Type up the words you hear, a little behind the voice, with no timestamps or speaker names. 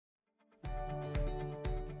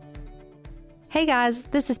Hey guys,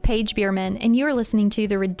 this is Paige Bierman, and you're listening to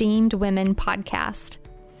the Redeemed Women podcast.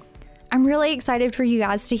 I'm really excited for you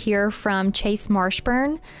guys to hear from Chase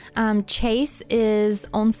Marshburn. Chase is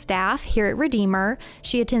on staff here at Redeemer.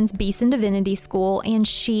 She attends Beeson Divinity School, and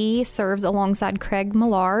she serves alongside Craig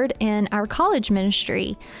Millard in our college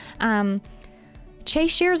ministry.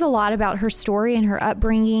 Chase shares a lot about her story and her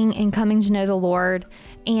upbringing and coming to know the Lord.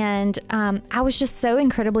 And I was just so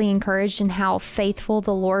incredibly encouraged in how faithful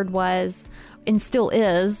the Lord was and still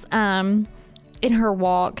is in her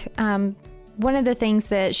walk. One of the things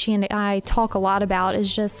that she and I talk a lot about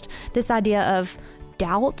is just this idea of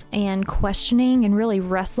doubt and questioning and really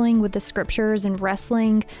wrestling with the scriptures and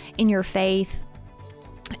wrestling in your faith.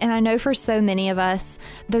 And I know for so many of us,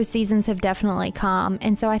 those seasons have definitely come.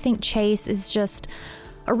 And so I think Chase is just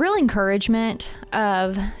a real encouragement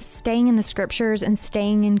of staying in the scriptures and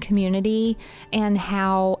staying in community, and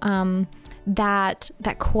how that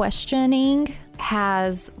questioning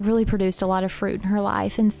has really produced a lot of fruit in her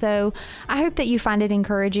life. And so I hope that you find it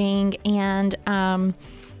encouraging. And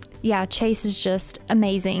Chase is just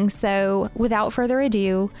amazing. So without further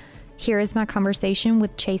ado, here is my conversation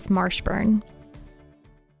with Chase Marshburn.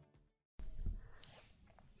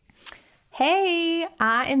 Hey,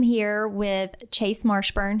 I am here with Chase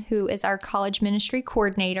Marshburn, who is our college ministry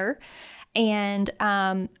coordinator. And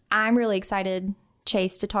I'm really excited,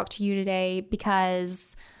 Chase, to talk to you today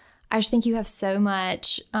because I just think you have so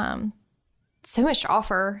much to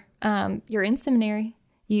offer. You're in seminary.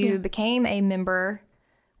 You became a member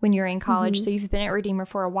when you're in college, so you've been at Redeemer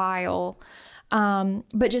for a while.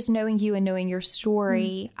 But just knowing you and knowing your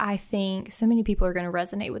story, I think so many people are going to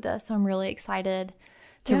resonate with this. So I'm really excited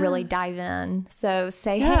to really dive in. So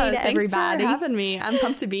say hey to everybody. Thanks for having me. I'm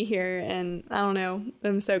pumped to be here. And I don't know,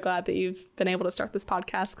 I'm so glad that you've been able to start this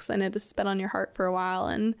podcast because I know this has been on your heart for a while.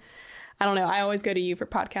 And I don't know, I always go to you for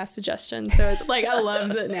podcast suggestions. So I love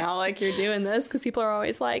that now you're doing this because people are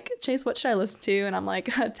always like, Chase, what should I listen to? And I'm like,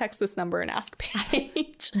 text this number and ask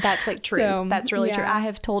Paige. That's true. So, that's really true. I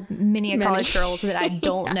have told many college girls that I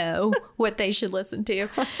don't know what they should listen to.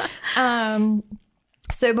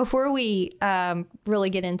 So before we really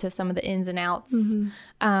get into some of the ins and outs,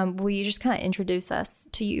 will you just kind of introduce us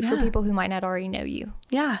to you for people who might not already know you?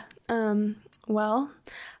 Yeah. Well,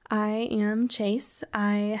 I am Chase.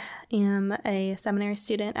 I am a seminary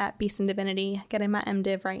student at Beeson Divinity, getting my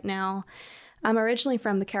MDiv right now. I'm originally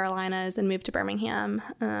from the Carolinas and moved to Birmingham,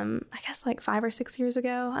 I guess 5 or 6 years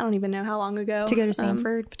ago. I don't even know how long ago. To go to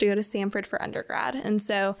Samford? To go to Samford for undergrad. And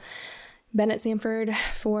so been at Samford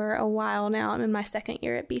for a while now. I'm in my second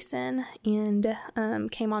year at Beeson, and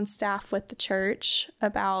came on staff with the church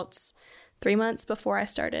about 3 months before I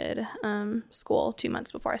started school, 2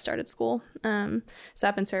 months before I started school. So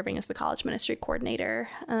I've been serving as the college ministry coordinator,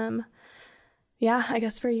 I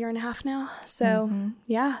guess for a year and a half now. So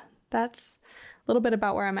that's a little bit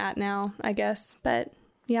about where I'm at now, I guess. But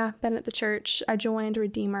been at the church. I joined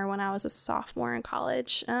Redeemer when I was a sophomore in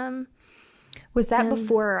college. Was that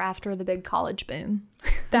before or after the big college boom?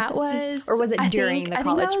 That was... Or was it during the college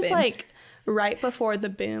boom? I think that was right before the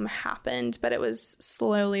boom happened, but it was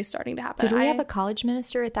slowly starting to happen. Did we have a college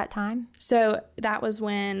minister at that time? So that was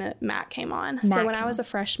when Matt came on. So when I was a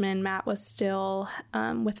freshman, Matt was still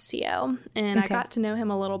with CO, and I got to know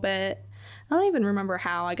him a little bit. I don't even remember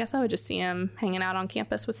how. I guess I would just see him hanging out on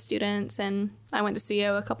campus with students, and I went to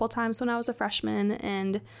CO a couple times when I was a freshman,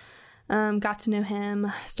 and got to know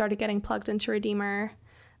him, started getting plugged into Redeemer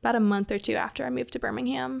about a month or two after I moved to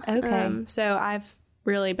Birmingham. Okay. So I've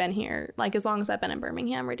really been here, as long as I've been in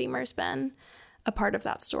Birmingham, Redeemer's been a part of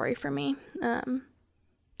that story for me.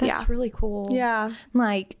 That's really cool. Yeah.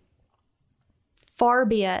 Far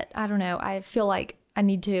be it, I don't know, I feel like I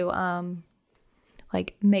need to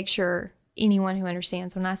make sure anyone who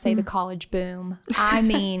understands when I say the college boom, I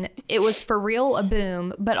mean, it was for real a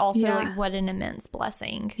boom, but also what an immense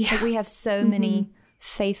blessing. Yeah. We have so many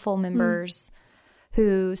faithful members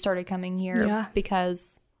who started coming here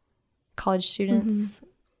because college students,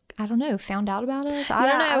 I don't know, found out about us. I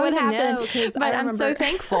don't know what happened, but I'm so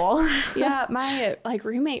thankful. My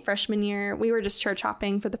roommate freshman year, we were just church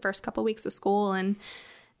hopping for the first couple weeks of school, and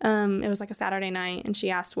it was a Saturday night, and she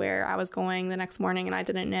asked where I was going the next morning, and I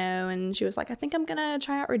didn't know. And she was like, I think I'm going to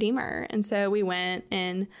try out Redeemer. And so we went,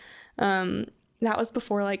 and that was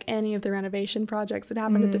before any of the renovation projects that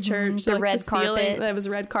happened at the church. The red carpet. That was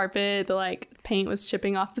red carpet. The paint was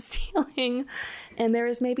chipping off the ceiling. And there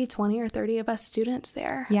was maybe 20 or 30 of us students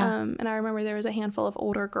there. Yeah. And I remember there was a handful of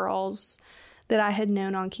older girls that I had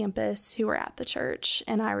known on campus who were at the church.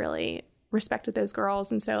 And I really respected those girls,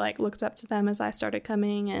 and so looked up to them as I started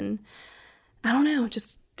coming, and I don't know,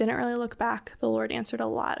 just didn't really look back. The Lord answered a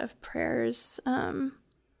lot of prayers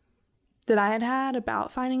that I had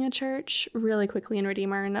about finding a church really quickly in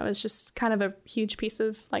Redeemer. And that was just kind of a huge piece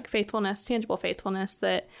of like faithfulness, tangible faithfulness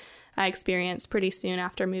that I experienced pretty soon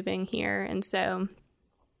after moving here. And so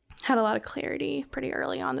had a lot of clarity pretty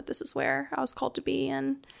early on that this is where I was called to be.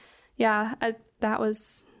 And the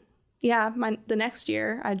next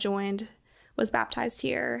year I was baptized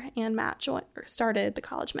here, and Matt started the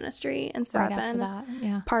college ministry. And so I've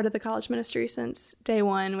been part of the college ministry since day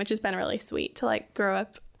one, which has been really sweet to like grow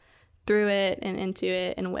up through it and into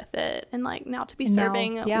it and with it, and like now to be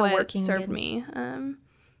serving what served me.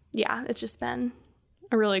 It's just been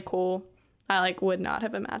a really cool. I like would not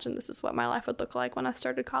have imagined this is what my life would look like when I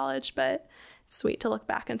started college, but it's sweet to look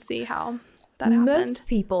back and see how that happened. Most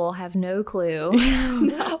people have no clue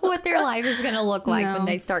what their life is going to look like when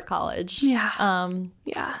they start college.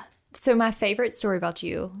 So my favorite story about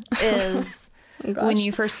you is when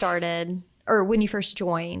you first started, or when you first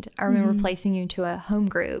joined. I remember placing you into a home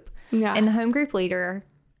group. Yeah. And the home group leader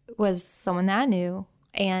was someone that I knew.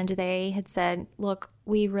 And they had said, look,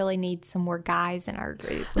 we really need some more guys in our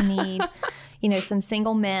group. We need, some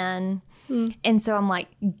single men. And so I'm like,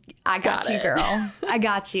 I got you, girl. I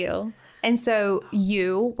got you. And so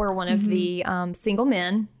you were one of the single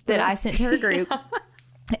men that I sent to her group.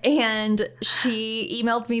 And she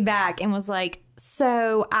emailed me back and was like,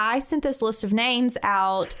 so I sent this list of names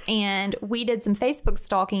out and we did some Facebook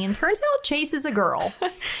stalking, and turns out Chase is a girl.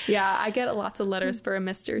 Yeah, I get lots of letters for a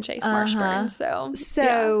Mr. Chase Marshburn.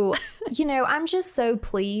 I'm just so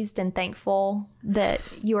pleased and thankful that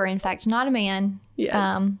you are in fact not a man.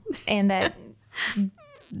 Yes. And that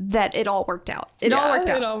it all worked out. It all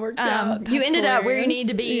worked out. You ended up where you need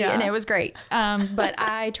to be, and it was great. But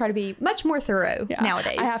I try to be much more thorough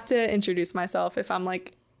nowadays. I have to introduce myself if I'm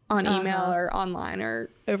like on email or online or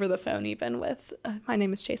over the phone, even with my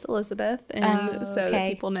name is Chase Elizabeth, and so that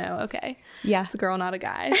people know, it's a girl, not a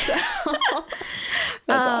guy. So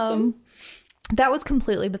that's awesome. That was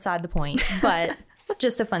completely beside the point, but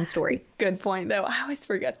just a fun story. Good point, though. I always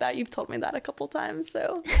forget that. You've told me that a couple times,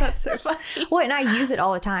 so that's so funny. Well, and I use it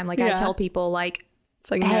all the time. Like I tell people, like,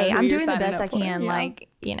 it's like, hey, I'm doing the best I can,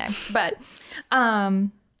 but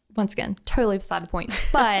once again, totally beside the point.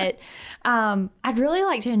 But I'd really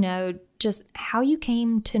like to know just how you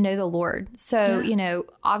came to know the Lord. So,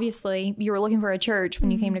 obviously you were looking for a church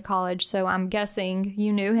when you came to college. So I'm guessing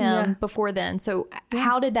you knew him before then. So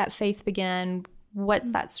how did that faith begin?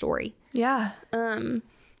 What's that story? Yeah.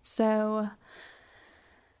 So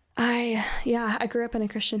I grew up in a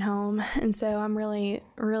Christian home. And so I'm really,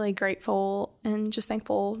 really grateful and just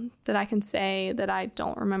thankful that I can say that I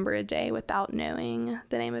don't remember a day without knowing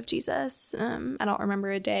the name of Jesus. I don't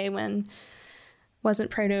remember a day when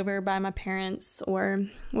wasn't prayed over by my parents or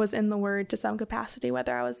was in the Word to some capacity,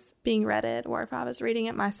 whether I was being read it or if I was reading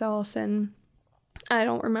it myself. And I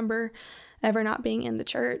don't remember ever not being in the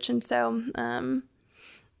church. And so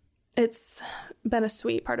it's been a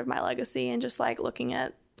sweet part of my legacy, and just like looking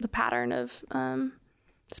at the pattern of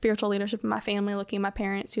spiritual leadership in my family, looking at my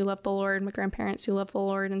parents who love the Lord, my grandparents who love the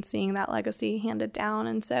Lord, and seeing that legacy handed down.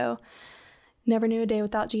 And so never knew a day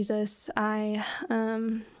without Jesus. I,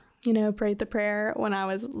 prayed the prayer when I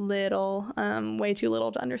was little, way too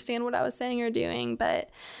little to understand what I was saying or doing. But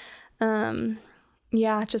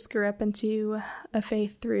just grew up into a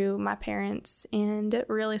faith through my parents, and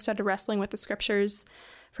really started wrestling with the scriptures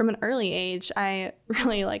from an early age. I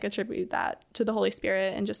really attribute that to the Holy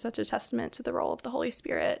Spirit, and just such a testament to the role of the Holy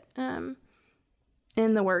Spirit in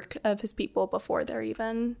the work of his people before they're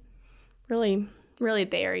even really, really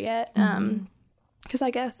there yet. Because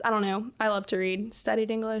I guess, I don't know, I love to read,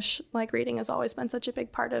 studied English. Like reading has always been such a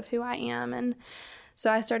big part of who I am. And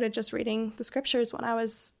so I started just reading the scriptures when I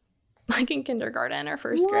was like in kindergarten or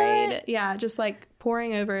first grade. Yeah, just like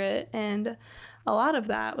poring over it. And a lot of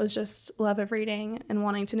that was just love of reading and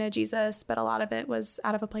wanting to know Jesus, but a lot of it was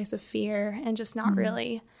out of a place of fear and just not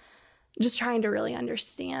really, just trying to really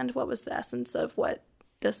understand what was the essence of what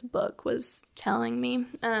this book was telling me.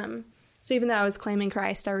 So even though I was claiming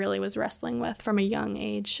Christ, I really was wrestling with, from a young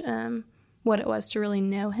age, what it was to really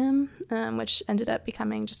know him, which ended up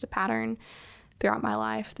becoming just a pattern throughout my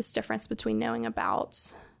life, this difference between knowing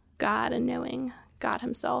about God and knowing God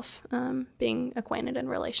himself, being acquainted in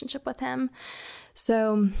relationship with him.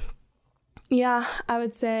 So I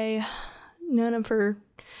would say known him for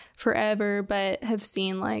forever, but have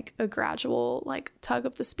seen like a gradual like tug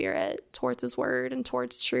of the Spirit towards his word and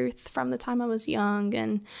towards truth from the time I was young.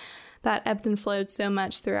 And that ebbed and flowed so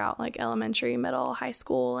much throughout like elementary, middle, high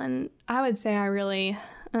school. And I would say I really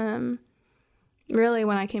really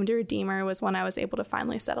when I came to Redeemer was when I was able to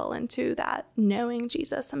finally settle into that knowing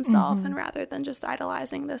Jesus himself, and rather than just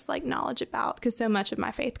idolizing this like knowledge about, because so much of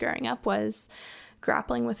my faith growing up was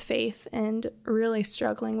grappling with faith and really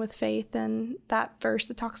struggling with faith. And that verse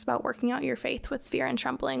that talks about working out your faith with fear and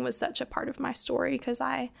trembling was such a part of my story, because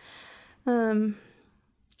I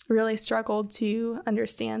really struggled to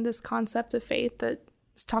understand this concept of faith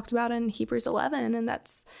that's talked about in Hebrews 11. And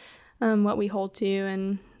that's what we hold to.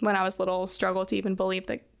 And when I was little, struggled to even believe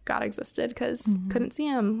that God existed, because couldn't see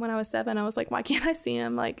him. When I was 7, I was like, why can't I see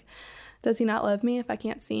him? Like, does he not love me if I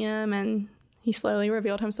can't see him? And he slowly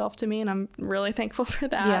revealed himself to me, and I'm really thankful for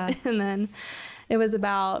that. Yeah. And then it was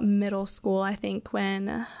about middle school, I think,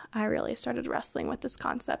 when I really started wrestling with this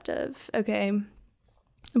concept of, okay,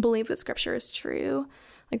 I believe that scripture is true.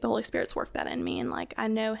 Like, the Holy Spirit's worked that in me, and like, I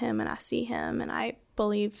know him and I see him and I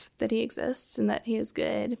believe that he exists and that he is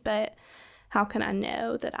good, but how can I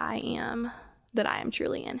know that I am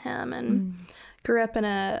truly in him? And grew up in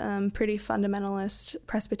a pretty fundamentalist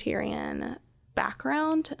Presbyterian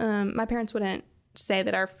background. My parents wouldn't say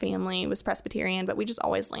that our family was Presbyterian, but we just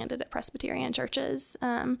always landed at Presbyterian churches.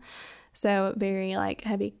 So very like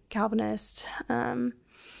heavy Calvinist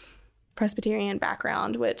Presbyterian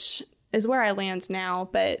background, which is where I land now,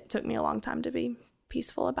 but it took me a long time to be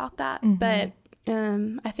peaceful about that. But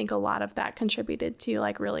I think a lot of that contributed to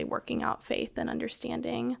like really working out faith and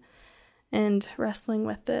understanding and wrestling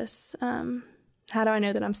with this. How do I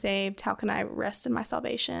know that I'm saved? How can I rest in my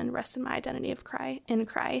salvation, rest in my identity of in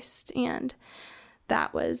Christ? And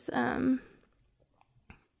that was,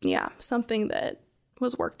 something that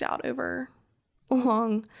was worked out over a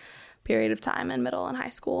long period of time in middle and high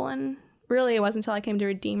school. And really, it wasn't until I came to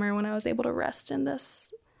Redeemer when I was able to rest in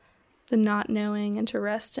this, the not knowing, and to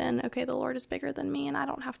rest in, okay, the Lord is bigger than me, and I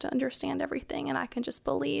don't have to understand everything, and I can just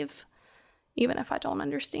believe, even if I don't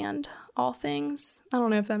understand all things. I don't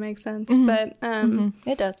know if that makes sense, but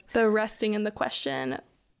it does. The resting in the question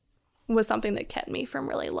was something that kept me from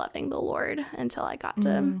really loving the Lord until I got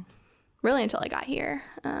until I got here,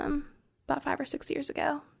 about 5 or 6 years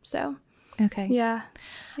ago. So, okay. Yeah.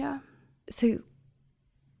 So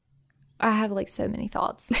I have like so many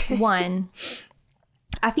thoughts. One,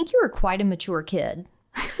 I think you were quite a mature kid.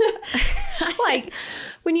 Like,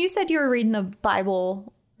 when you said you were reading the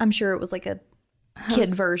Bible, I'm sure it was like a kid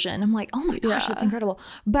version. I'm like, oh my gosh, that's incredible.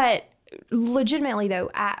 But legitimately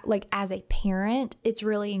though, as a parent, it's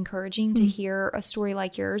really encouraging to hear a story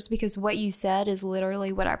like yours, because what you said is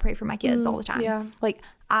literally what I pray for my kids all the time. Yeah. Like,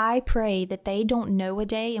 I pray that they don't know a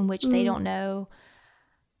day in which they don't know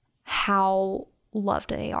how loved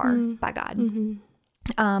they are by God.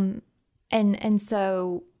 And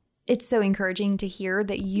so it's so encouraging to hear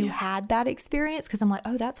that you had that experience, because I'm like,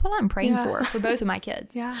 oh, that's what I'm praying for both of my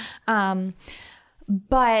kids.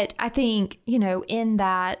 But I think, in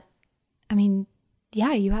that, I mean,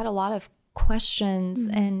 you had a lot of questions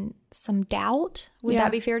and some doubt. Would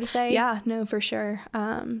that be fair to say? Yeah, no, for sure.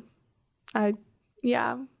 I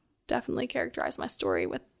definitely characterize my story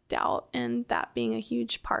with doubt, and that being a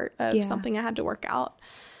huge part of something I had to work out.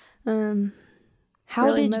 How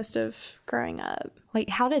really did most of growing up? Like,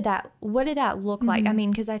 what did that look like? I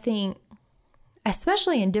mean, because I think,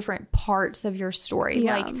 especially in different parts of your story,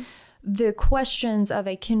 like the questions of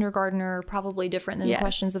a kindergartner are probably different than the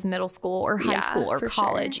questions of middle school or high school or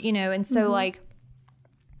college, and so like,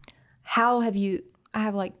 I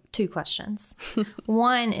have like 2 questions.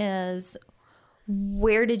 One is,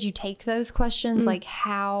 where did you take those questions? Like,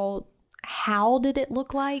 how did it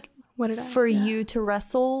look like for you to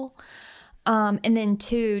wrestle? And then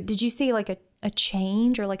 2, did you see like a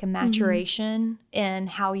change or like a maturation in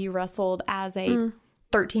how you wrestled as a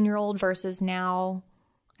 13-year-old versus now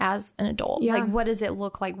as an adult? Like, what does it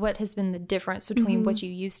look like? What has been the difference between what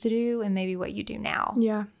you used to do and maybe what you do now?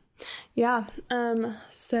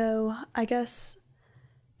 So I guess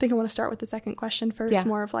I think I want to start with the second question first,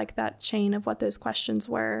 more of like that chain of what those questions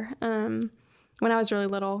were. When I was really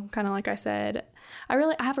little, kind of like I said,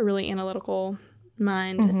 I have a really analytical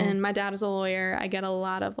mind, and my dad is a lawyer. I get a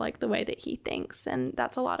lot of like the way that he thinks, and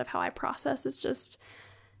that's a lot of how I process, is just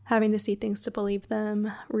having to see things to believe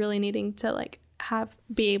them, really needing to like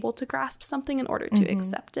be able to grasp something in order to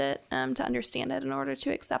accept it, to understand it in order to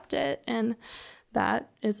accept it. And that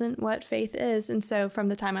isn't what faith is. And so from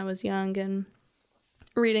the time I was young, and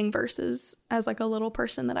reading verses as like a little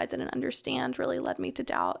person that I didn't understand really led me to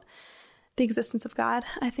doubt the existence of God,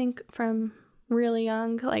 I think, from really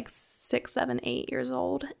young, like 6, 7, 8 years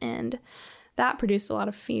old. And that produced a lot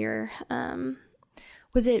of fear.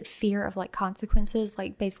 Was it fear of like consequences?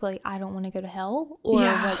 Like, basically, I don't want to go to hell? Or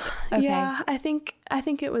what? Okay. Yeah, I think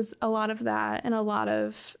it was a lot of that, and a lot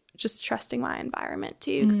of just trusting my environment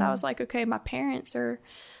too. Because I was like, okay, my parents are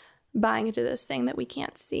buying into this thing that we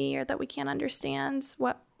can't see or that we can't understand.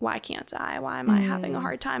 Why can't I? Why am I having a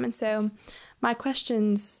hard time? And so my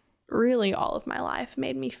questions really all of my life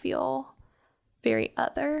made me feel very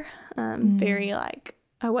other, very like,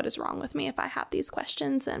 oh, what is wrong with me if I have these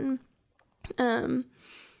questions? And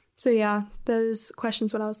so yeah, those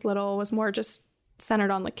questions when I was little was more just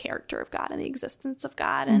centered on the character of God and the existence of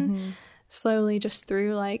God. And slowly just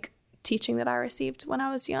through like teaching that I received when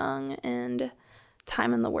I was young and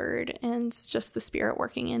time in the Word and just the Spirit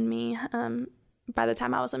working in me, by the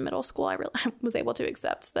time I was in middle school, I was able to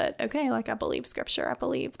accept that, okay, like I believe Scripture. I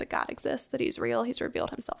believe that God exists, that He's real. He's revealed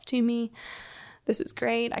Himself to me. This is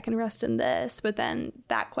great. I can rest in this. But then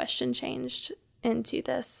that question changed into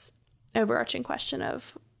this overarching question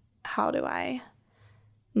of how do I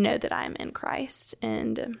know that I'm in Christ,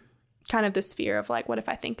 and kind of this fear of like, what if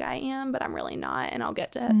I think I am, but I'm really not, and I'll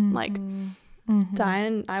get to like die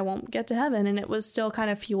and I won't get to heaven. And it was still kind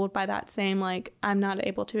of fueled by that same, like, I'm not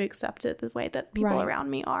able to accept it the way that people around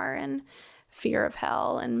me are, and fear of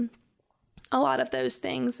hell and a lot of those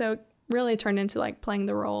things. So it really turned into like playing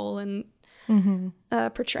the role and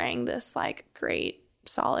portraying this like great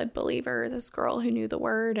solid believer, this girl who knew the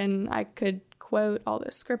Word, and I could quote all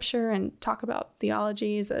this Scripture and talk about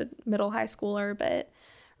theology as a middle high schooler, but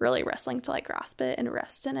really wrestling to like grasp it and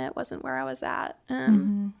rest in it wasn't where I was at.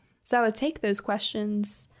 So I would take those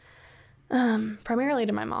questions primarily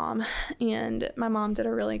to my mom, and my mom did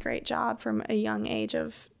a really great job from a young age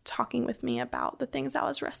of talking with me about the things I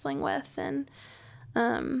was wrestling with. And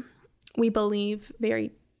we believe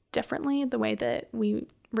very differently. The way that we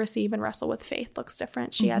receive and wrestle with faith looks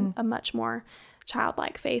different. She had a much more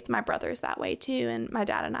childlike faith. My brother's that way too, and my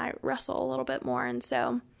dad and I wrestle a little bit more. And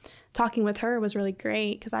so talking with her was really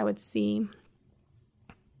great because I would see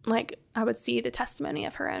the testimony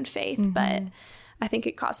of her own faith, but I think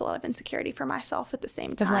it caused a lot of insecurity for myself at the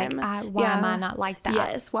same time. Like, why am I not like that?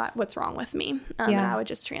 Yes, what's wrong with me? And I would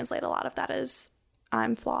just translate a lot of that as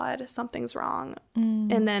I'm flawed, something's wrong.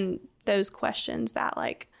 And then those questions that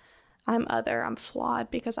like, I'm other, I'm flawed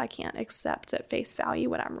because I can't accept at face value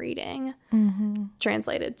what I'm reading,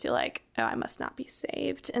 translated to like, oh, I must not be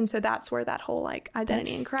saved. And so that's where that whole like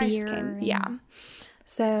identity in Christ came. Yeah.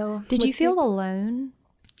 So did you feel alone?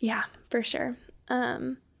 Yeah, for sure.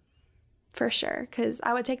 For sure. Because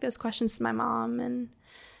I would take those questions to my mom, and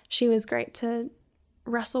she was great to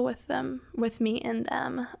wrestle with me in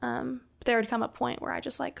them. There would come a point where I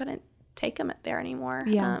just like couldn't take them there anymore.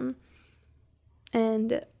 Yeah.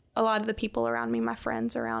 And a lot of the people around me, my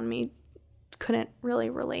friends around me, couldn't really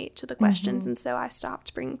relate to the questions. And so I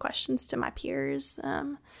stopped bringing questions to my peers.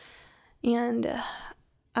 And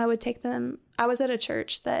I would take them. I was at a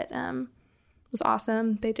church that was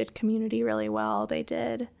awesome. They did community really well. They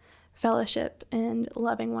did fellowship and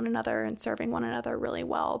loving one another and serving one another really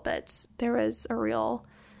well. But there was a real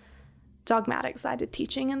dogmatic side to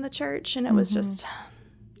teaching in the church. And it was just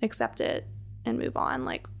accept it and move on.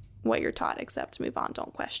 Like, what you're taught, accept, move on,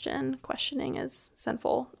 don't question. Questioning is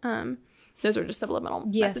sinful. Those were just subliminal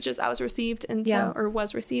messages I was received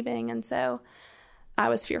was receiving. And so I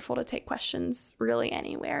was fearful to take questions really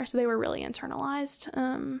anywhere. So they were really internalized.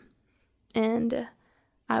 And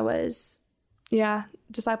I was,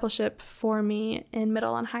 discipleship for me in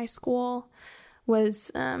middle and high school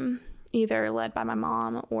was either led by my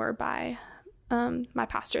mom or by my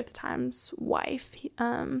pastor at the time's wife.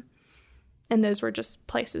 And those were just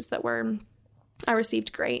places that I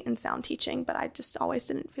received great and sound teaching, but I just always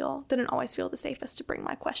didn't always feel the safest to bring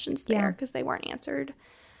my questions there because they weren't answered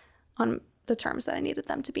on the terms that I needed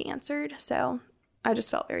them to be answered. So I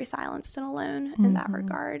just felt very silenced and alone in that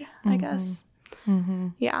regard, I guess.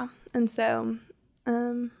 Yeah. And so,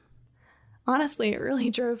 honestly, it really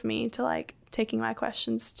drove me to like taking my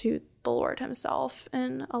questions to the Lord Himself,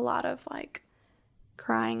 and a lot of like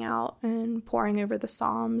crying out and poring over the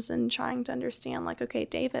Psalms and trying to understand like, okay,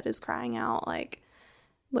 David is crying out like,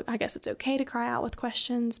 look, I guess it's okay to cry out with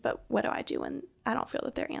questions, but what do I do when I don't feel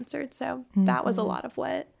that they're answered? So that was a lot of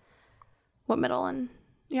what middle and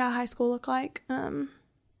high school looked like. And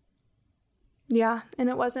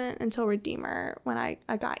it wasn't until Redeemer when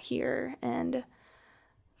I got here and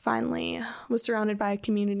finally was surrounded by a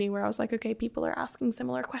community where I was like, okay, people are asking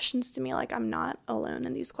similar questions to me. Like, I'm not alone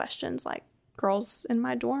in these questions. Like, girls in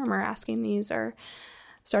my dorm are asking these, or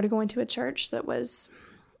started going to a church that was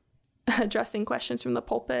addressing questions from the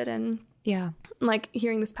pulpit, and like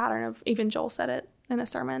hearing this pattern of, even Joel said it in a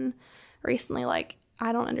sermon recently, like,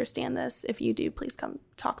 I don't understand this. If you do, please come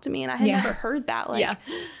talk to me. And I had never heard that. Like,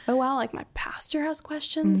 oh wow, like my pastor has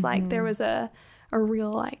questions. Like, there was a a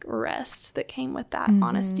real like rest that came with that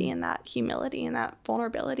honesty and that humility and that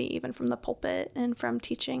vulnerability, even from the pulpit and from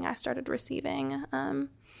teaching I started receiving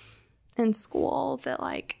in school, that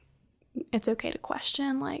like it's okay to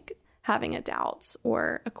question. Like having a doubt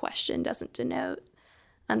or a question doesn't denote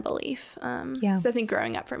unbelief. So I think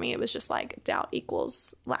growing up for me, it was just like doubt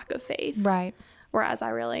equals lack of faith. Right. Whereas I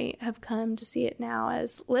really have come to see it now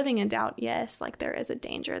as living in doubt. Yes, like there is a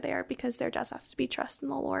danger there because there does have to be trust in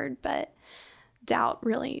the Lord, but doubt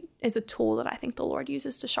really is a tool that I think the Lord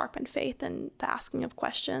uses to sharpen faith, and the asking of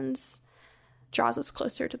questions draws us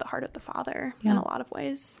closer to the heart of the Father in a lot of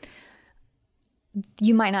ways.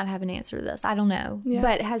 You might not have an answer to this. I don't know. Yeah.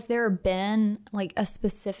 But has there been like a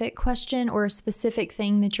specific question or a specific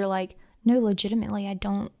thing that you're like, no, legitimately, I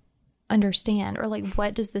don't understand? Or like,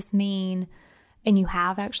 what does this mean? And you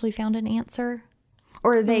have actually found an answer?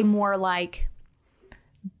 Or are they more like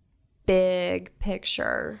big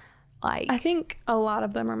picture? Like, I think a lot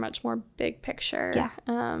of them are much more big picture. Yeah.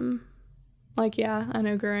 I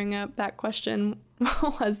know growing up, that question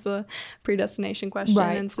was the predestination question.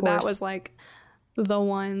 Right, and so that was like the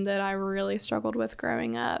one that I really struggled with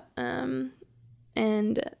growing up. And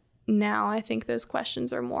now I think those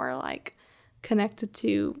questions are more like connected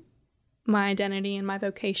to my identity and my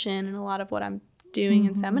vocation and a lot of what I'm doing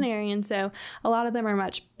in seminary. And so a lot of them are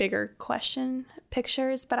much bigger question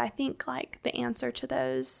pictures, but I think like the answer to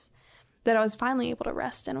those that I was finally able to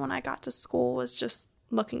rest in when I got to school was just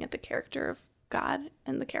looking at the character of God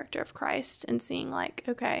and the character of Christ and seeing like,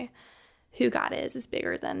 okay, who God is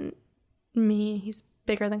bigger than me. He's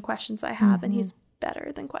bigger than questions I have, and he's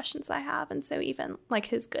better than questions I have. And so even like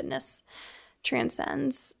his goodness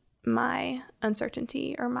transcends my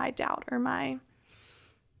uncertainty or my doubt or my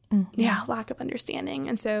lack of understanding.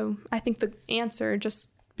 And so I think the answer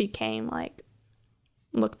just became like,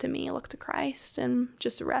 look to me, look to Christ, and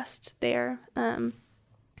just rest there.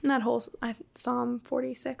 That whole Psalm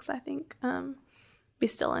 46, I think, be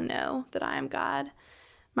still and know that I am God.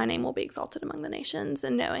 My name will be exalted among the nations,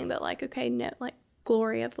 and knowing that like, okay, no, like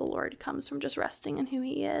glory of the Lord comes from just resting in who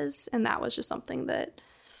he is. And that was just something that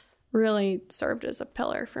really served as a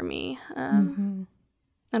pillar for me, and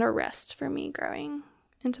a rest for me growing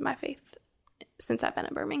into my faith since I've been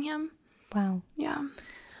at Birmingham. wow. Yeah.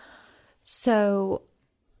 So,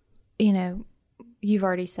 you know, you've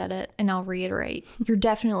already said it, and I'll reiterate, you're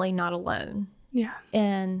definitely not alone Yeah.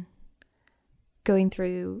 in going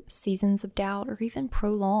through seasons of doubt or even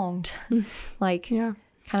prolonged, like kind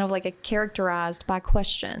of like a characterized by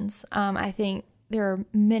questions. I think there are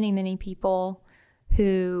many, many people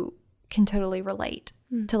who can totally relate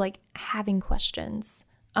to like having questions.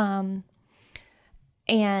 And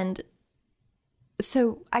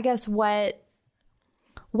so I guess what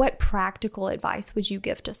practical advice would you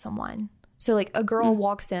give to someone? So like a girl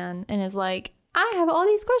walks in and is like, I have all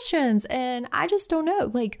these questions and I just don't know.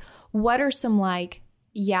 Like, what are some like,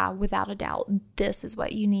 yeah, without a doubt, this is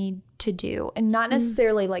what you need to do. And not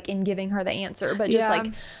necessarily like in giving her the answer, but just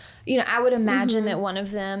like, you know, I would imagine that one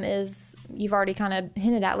of them is, you've already kind of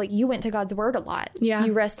hinted at, like you went to God's word a lot. Yeah.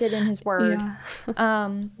 You rested in his word. Yeah.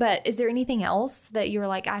 But is there anything else that you were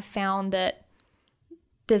like, I found that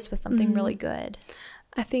this was something really good?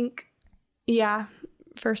 I think,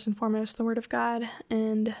 first and foremost, the word of God.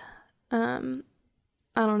 And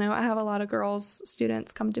I don't know, I have a lot of girls,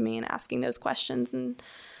 students come to me and asking those questions and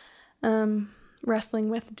wrestling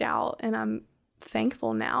with doubt. And I'm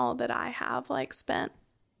thankful now that I have like spent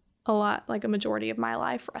a majority of my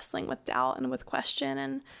life wrestling with doubt and with question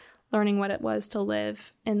and learning what it was to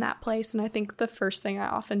live in that place. And I think the first thing I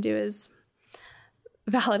often do is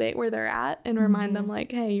validate where they're at and remind them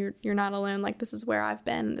like, hey, you're not alone. Like, this is where I've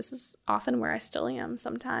been. This is often where I still am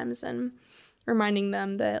sometimes. And reminding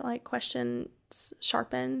them that like questions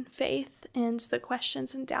sharpen faith, and the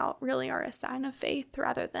questions and doubt really are a sign of faith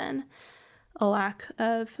rather than a lack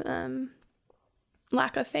of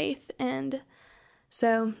faith. And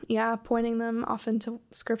so, pointing them often to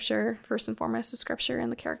scripture, first and foremost to scripture and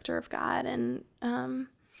the character of God, and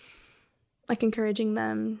like encouraging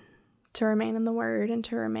them to remain in the word and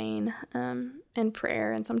to remain in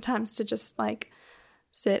prayer, and sometimes to just like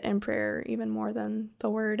sit in prayer even more than the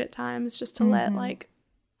word at times, just to let like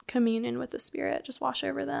communion with the Spirit just wash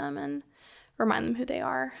over them and remind them who they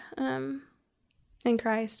are in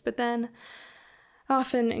Christ. But then I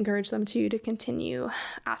often encourage them to continue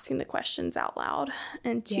asking the questions out loud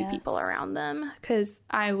and to people around them, because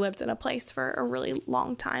I lived in a place for a really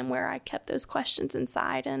long time where I kept those questions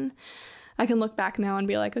inside, and I can look back now and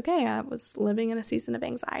be like, okay, I was living in a season of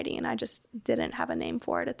anxiety and I just didn't have a name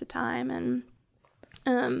for it at the time.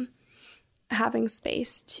 And having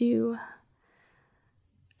space to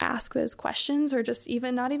ask those questions, or just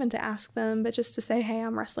even not even to ask them, but just to say, hey,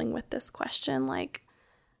 I'm wrestling with this question. Like,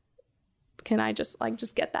 can I just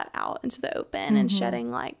get that out into the open, and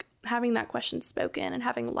shedding, like, having that question spoken and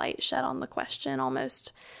having light shed on the question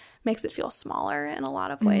almost makes it feel smaller in a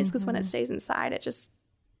lot of ways. Because when it stays inside, it just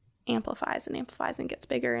amplifies and gets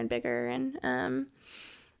bigger and bigger. And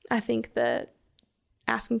I think that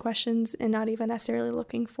asking questions and not even necessarily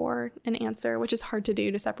looking for an answer, which is hard to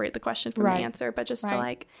do, to separate the question from the answer, but just to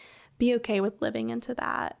like be okay with living into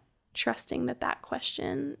that, trusting that that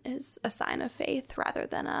question is a sign of faith rather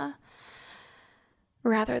than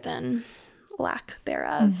lack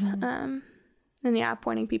thereof. And yeah,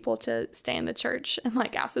 pointing people to stay in the church and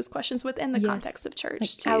like ask those questions within the context of church, like,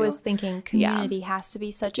 too. I was thinking community has to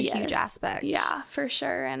be such a huge aspect. Yeah, for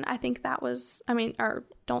sure. And I think that was, I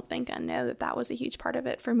know that was a huge part of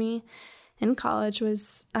it for me in college.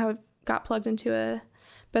 Was I got plugged into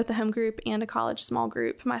both a home group and a college small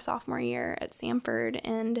group my sophomore year at Samford,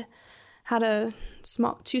 and had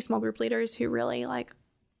two small group leaders who really like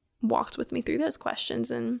walked with me through those questions,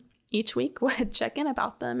 and each week would check in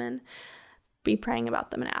about them and be praying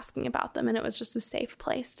about them and asking about them. And it was just a safe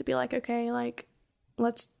place to be like, okay, like,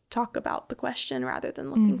 let's talk about the question rather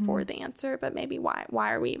than looking for the answer, but maybe why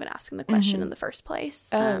are we even asking the question in the first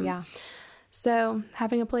place? So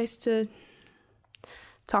having a place to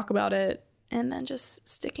talk about it, and then just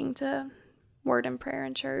sticking to word and prayer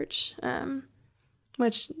in church,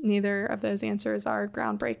 which neither of those answers are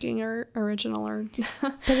groundbreaking or original, or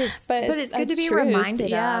but it's good to be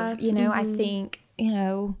reminded of, I think,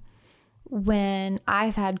 when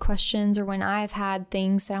I've had questions, or when I've had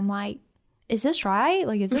things that I'm like, is this right?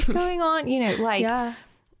 Like, is this going on?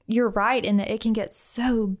 You're right in that it can get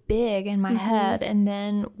so big in my head. And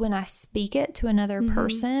then when I speak it to another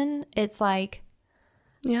person, it's like,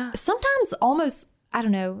 sometimes almost, I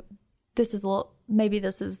don't know, maybe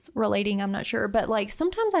this is relating, I'm not sure, but like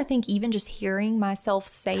sometimes I think even just hearing myself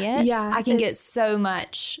say it, I can get so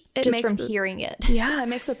much just from hearing it. Yeah, it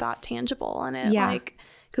makes a thought tangible. And it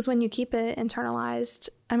because when you keep it internalized,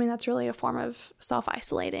 I mean, that's really a form of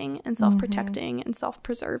self-isolating and self-protecting and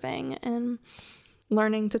self-preserving, and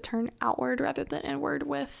learning to turn outward rather than inward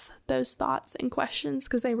with those thoughts and questions,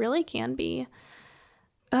 because they really can be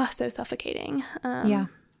so suffocating.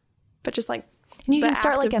 But just like, and you can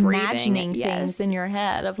start like imagining things in your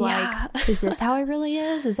head of like, is this how it really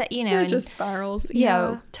is? Is that, it just spirals.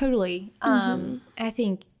 Totally. I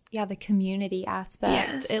think, the community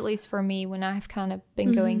aspect, at least for me, when I've kind of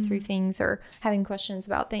been going through things or having questions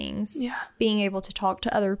about things, being able to talk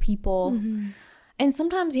to other people. And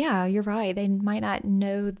sometimes, you're right. They might not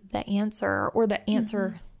know the answer, or the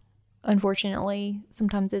answer, unfortunately,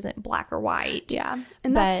 sometimes isn't black or white. Yeah.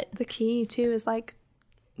 And that's the key too, is like,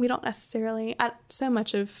 we don't necessarily, so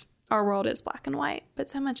much of our world is black and white,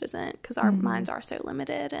 but so much isn't, because our minds are so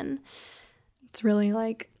limited. And it's really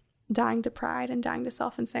like dying to pride and dying to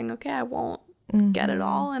self and saying, okay, I won't get it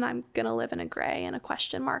all, and I'm going to live in a gray and a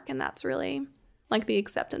question mark. And that's really like the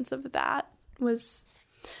acceptance of that was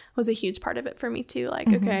a huge part of it for me too. Like,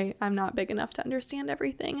 okay, I'm not big enough to understand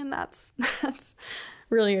everything, and that's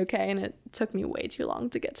really okay. And it took me way too long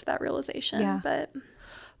to get to that realization. But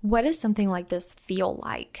what does something like this feel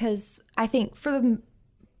like? Because I think for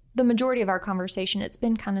the majority of our conversation, it's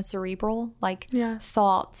been kind of cerebral, like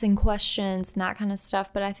thoughts and questions and that kind of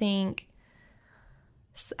stuff. But I think,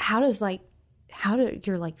 how do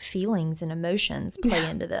your like feelings and emotions play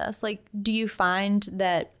into this? Like, do you find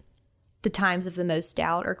that the times of the most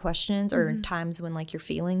doubt or questions, or times when like your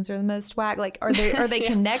feelings are the most whack? Like, are they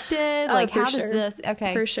connected? Like, how does this?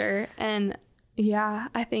 Okay, for sure. And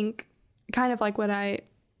I think kind of like what I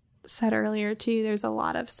said earlier too, there's a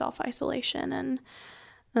lot of self-isolation and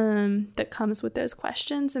that comes with those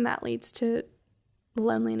questions, and that leads to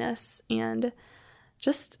loneliness and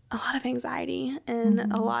just a lot of anxiety and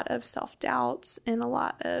a lot of self-doubt and a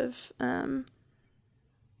lot of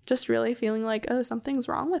just really feeling like, oh, something's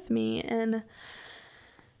wrong with me. And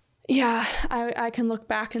I can look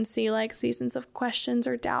back and see like seasons of questions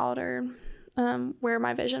or doubt, or where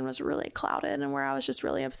my vision was really clouded, and where I was just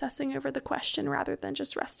really obsessing over the question rather than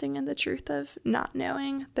just resting in the truth of not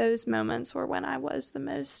knowing. Those moments were when I was the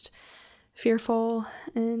most fearful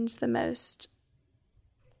and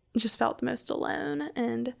just felt the most alone.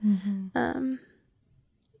 And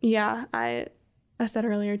I said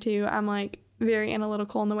earlier too, I'm like very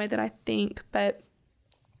analytical in the way that I think, but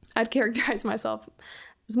I'd characterize myself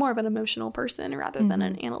as more of an emotional person rather than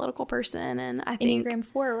an analytical person. And I think Enneagram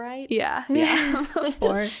 4, right? Yeah.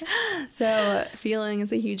 4. So feeling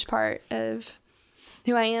is a huge part of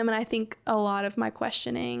who I am. And I think a lot of my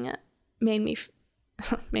questioning made me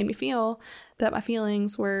made me feel that my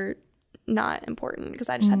feelings were not important because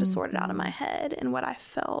I just had to sort it out in my head, and what I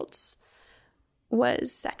felt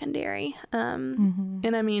was secondary.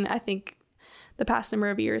 And I mean, I think the past number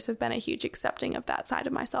of years have been a huge accepting of that side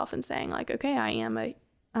of myself and saying like, okay, I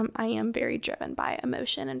am very driven by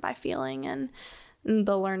emotion and by feeling, and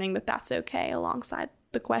the learning that that's okay alongside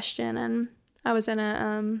the question. And I was in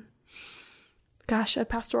a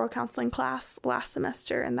pastoral counseling class last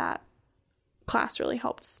semester, and that class really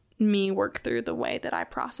helped me work through the way that I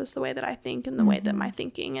process, the way that I think, and the way that my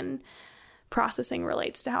thinking and processing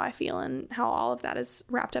relates to how I feel, and how all of that is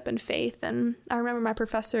wrapped up in faith. And I remember my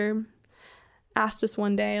professor asked us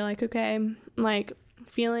one day, like, okay, like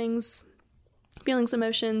feelings,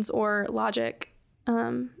 emotions, or logic,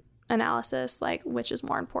 analysis, like which is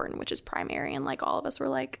more important, which is primary. And like all of us were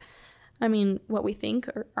like, I mean, what we think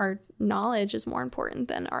or our knowledge is more important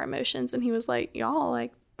than our emotions. And he was like, y'all,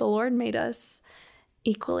 like the Lord made us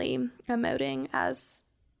equally emoting as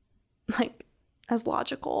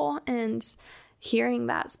logical. And hearing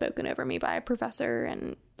that spoken over me by a professor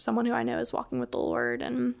and someone who I know is walking with the Lord,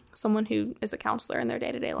 and someone who is a counselor in their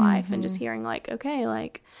day-to-day life, and just hearing like, okay,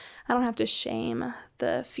 like I don't have to shame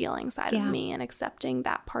the feeling side of me, and accepting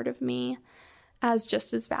that part of me as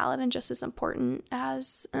just as valid and just as important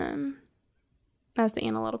as the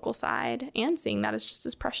analytical side, and seeing that as just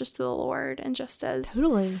as precious to the Lord and just as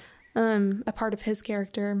a part of his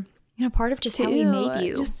character. And a part of just how he made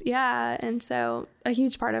you. And so a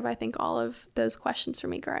huge part of, I think, all of those questions for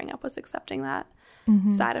me growing up was accepting that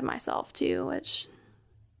side of myself too, which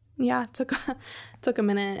took a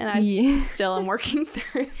minute, and I still am working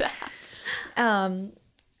through that.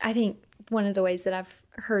 I think one of the ways that I've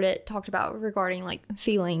heard it talked about regarding like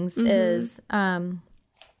feelings is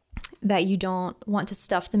that you don't want to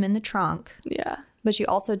stuff them in the trunk. Yeah. But you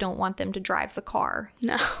also don't want them to drive the car.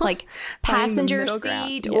 No. Like passenger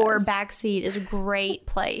seat or back seat is a great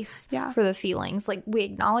place for the feelings. Like we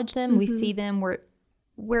acknowledge them, we see them, we're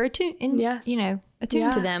attuned,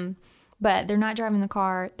 attuned to them, but they're not driving the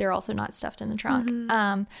car. They're also not stuffed in the trunk.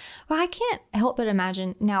 Well, I can't help but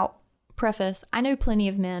imagine now. Preface: I know plenty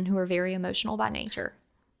of men who are very emotional by nature,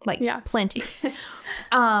 plenty.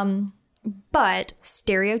 But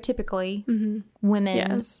stereotypically,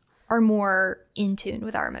 women are more in tune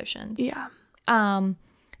with our emotions. Yeah.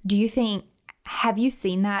 Do you think, have you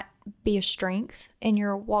seen that be a strength in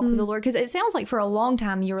your walk with the Lord? Because it sounds like for a long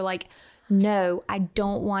time you were like, no, I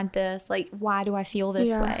don't want this. Like, why do I feel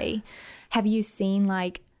this way? Have you seen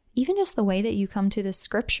like, even just the way that you come to the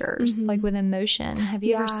scriptures, like with emotion, have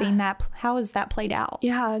you ever seen that? How has that played out?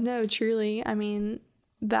 Yeah, no, truly. I mean,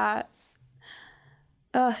 that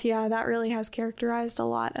really has characterized a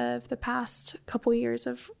lot of the past couple years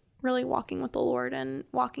of really walking with the Lord, and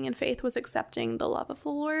walking in faith was accepting the love of the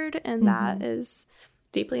Lord. And that is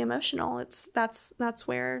deeply emotional. That's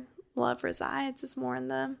where love resides, is more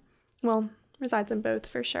in resides in both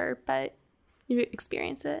for sure, but you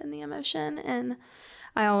experience it in the emotion. And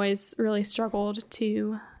I always really struggled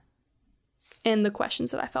to, in the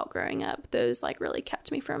questions that I felt growing up, those like really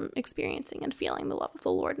kept me from experiencing and feeling the love of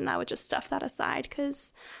the Lord. And I would just stuff that aside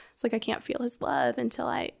because it's like I can't feel his love until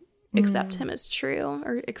I accept him as true,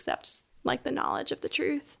 or accept like the knowledge of the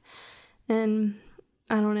truth. And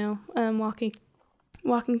I don't know,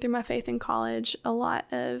 walking through my faith in college, a lot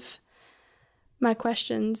of my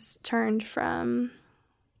questions turned from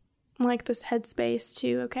like this headspace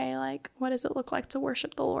to, okay, like what does it look like to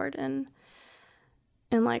worship the Lord in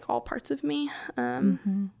like all parts of me,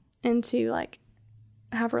 and to like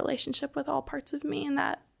have a relationship with all parts of me, and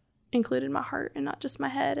that included my heart and not just my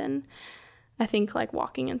head. And I think like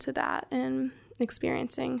walking into that and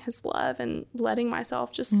experiencing his love and letting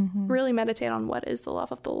myself just really meditate on what is the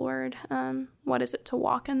love of the Lord, what is it to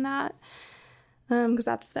walk in that, because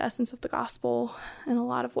that's the essence of the gospel in a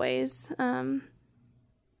lot of ways.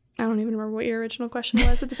 I don't even remember what your original question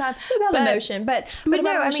was at the time. About emotion, but no,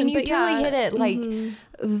 emotion, I mean, you totally hit it. Like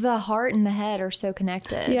the heart and the head are so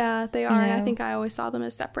connected. Yeah, they are. And I think I always saw them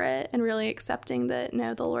as separate, and really accepting that,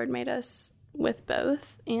 no, the Lord made us with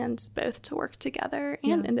both, and both to work together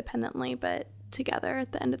and independently, but together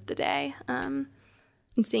at the end of the day. And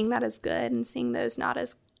seeing that as good, and seeing those not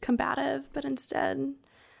as combative, but instead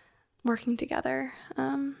working together.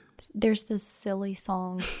 There's this silly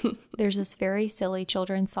song. There's this very silly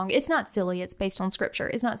children's song. It's not silly. It's based on scripture.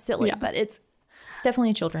 It's not silly, but it's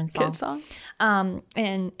definitely a children's song. Kid song.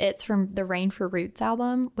 And it's from the Rain for Roots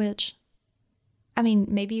album, which, I mean,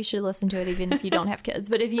 maybe you should listen to it even if you don't have kids.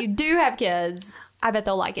 But if you do have kids, I bet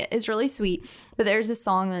they'll like it. It's really sweet. But there's this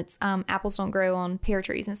song that's apples don't grow on pear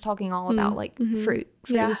trees. And it's talking all about like fruit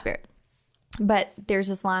of the Spirit. But there's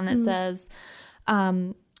this line that says,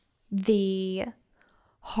 The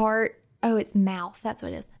heart, it's mouth. That's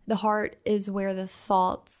what it is. The heart is where the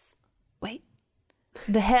thoughts,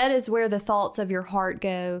 the head is where the thoughts of your heart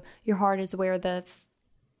go. Your heart is where the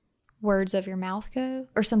words of your mouth go,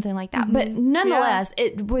 or something like that. But nonetheless,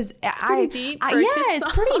 it was pretty deep for a kid's it's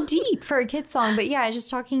song. pretty deep for a kid's song. But yeah, it's just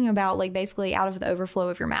talking about like basically out of the overflow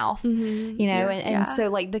of your mouth, you know, and so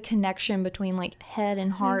like the connection between like head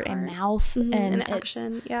and heart and mouth and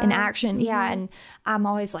action, and action, and I'm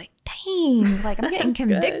always like, dang, like I'm getting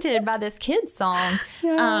convicted by this kid's song.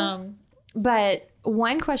 But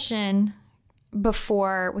one question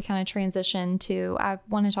before we kind of transition to, I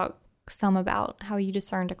want to talk some about how you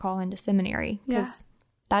discerned a call into seminary, because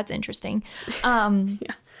that's interesting.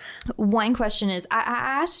 One question is, I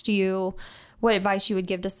asked you what advice you would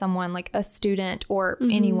give to someone like a student or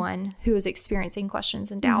anyone who is experiencing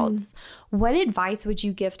questions and doubts. What advice would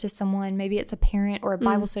you give to someone, maybe it's a parent or a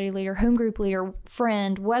Bible study leader, home group leader,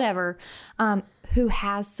 friend, whatever, who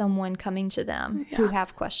has someone coming to them who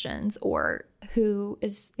have questions or who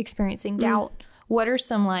is experiencing doubt? What are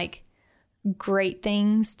some like great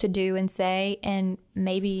things to do and say, and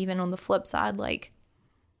maybe even on the flip side, like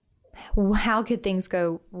how could things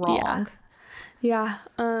go wrong?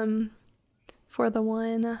 For the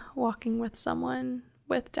one walking with someone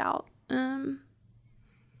with doubt,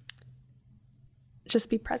 just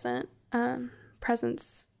be present,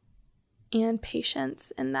 presence and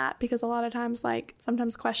patience in that, because a lot of times, like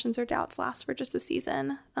sometimes questions or doubts last for just a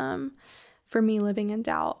season. For me, living in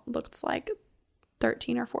doubt looked like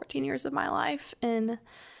 13 or 14 years of my life, and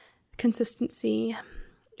consistency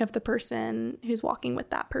of the person who's walking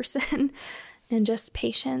with that person and just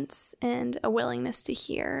patience and a willingness to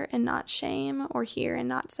hear and not shame, or hear and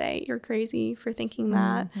not say you're crazy for thinking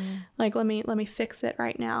that. Like, let me fix it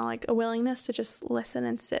right now. Like a willingness to just listen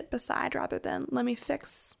and sit beside rather than let me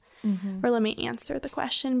fix or let me answer the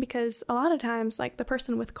question, because a lot of times like the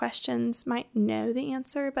person with questions might know the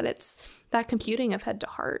answer, but it's that computing of head to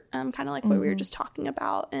heart, kind of like what we were just talking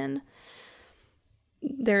about. And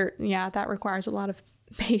that requires a lot of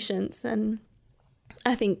patience. And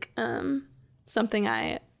I think something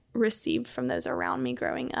I received from those around me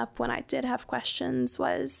growing up when I did have questions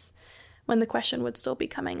was when the question would still be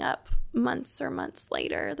coming up months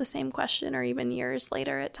later, the same question, or even years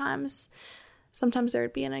later at times. Sometimes there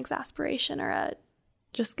would be an exasperation or a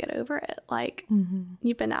just get over it. Like,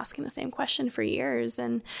 you've been asking the same question for years.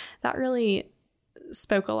 And that really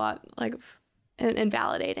spoke a lot, like, and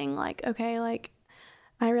validating, like, okay, like,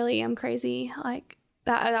 I really am crazy. Like,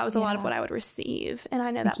 that was a lot of what I would receive. And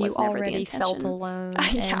I know that was never the intention. You already felt alone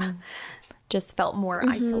and just felt more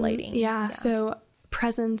isolating. So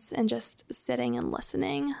presence and just sitting and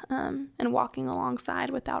listening, and walking alongside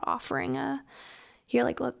without offering here,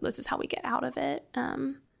 like, this is how we get out of it,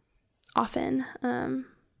 often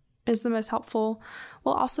is the most helpful,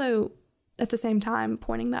 while also at the same time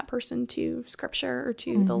pointing that person to scripture or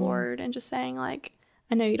to the Lord, and just saying, like,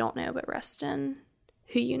 I know you don't know, but rest in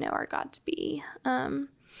who you know our God to be.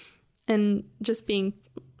 And just being,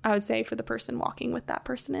 I would say, for the person walking with that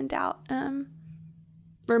person in doubt,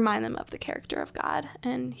 remind them of the character of God,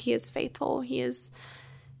 and he is faithful. He is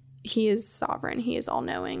sovereign. He is all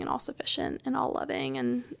knowing and all sufficient and all loving,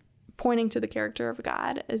 and pointing to the character of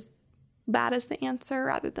God as that is the answer,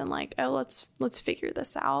 rather than like, oh, let's figure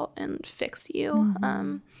this out and fix you.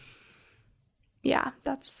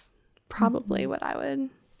 That's probably what I would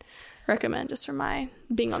recommend, just from my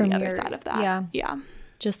being on the other side of that.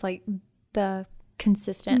 Just like the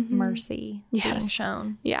consistent mercy being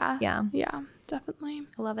shown. Definitely.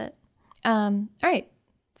 I love it. All right,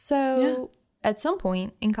 so at some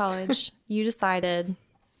point in college you decided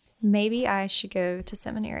maybe I should go to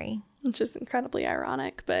seminary, which is incredibly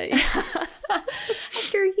ironic, but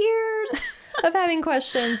after years of having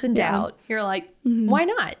questions and doubt, you're like, why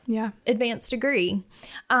not? Advanced degree.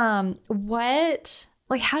 How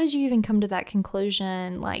did you even come to that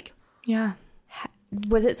conclusion? Like,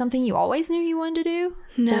 was it something you always knew you wanted to do?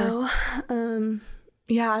 No.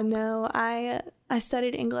 I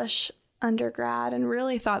studied English undergrad and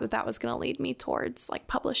really thought that was going to lead me towards like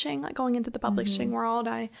publishing, like going into the publishing world.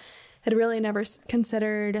 I had really never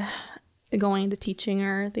considered going into teaching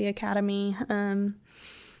or the academy.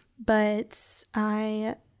 But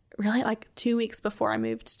I really, like 2 weeks before I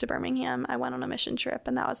moved to Birmingham, I went on a mission trip,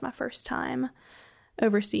 and that was my first time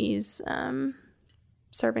overseas,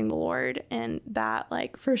 serving the Lord. And that,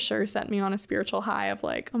 like, for sure set me on a spiritual high of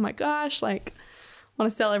like, oh my gosh, like,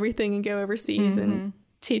 want to sell everything and go overseas and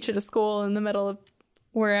teach at a school in the middle of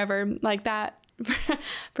wherever, like that.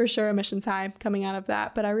 For sure a missions high coming out of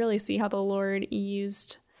that. But I really see how the Lord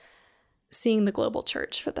used seeing the global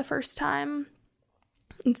church for the first time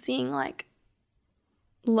and seeing like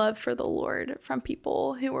love for the Lord from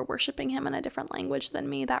people who were worshiping him in a different language than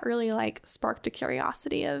me, that really like sparked a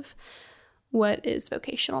curiosity of what is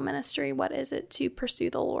vocational ministry? What is it to pursue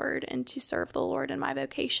the Lord and to serve the Lord in my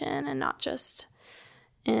vocation, and not just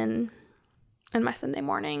in my Sunday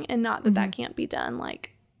morning? And not that that can't be done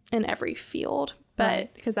like in every field,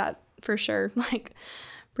 but because that for sure, like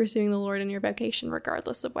pursuing the Lord in your vocation,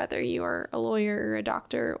 regardless of whether you are a lawyer or a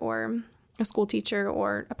doctor or a school teacher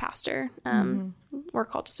or a pastor, we're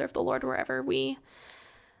called to serve the Lord wherever we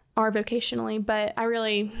are vocationally. But I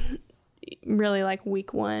really like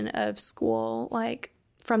week 1 of school, like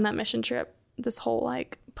from that mission trip, this whole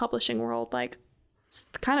like publishing world, like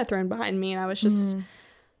kind of thrown behind me. And I was just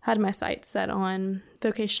had my sights set on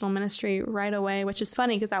vocational ministry right away, which is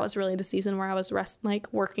funny because that was really the season where I was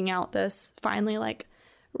working out this, finally like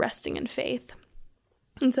resting in faith.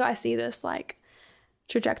 And so I see this like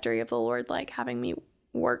trajectory of the Lord, like having me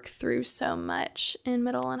work through so much in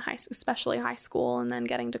middle and high, especially high school, and then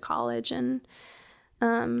getting to college, and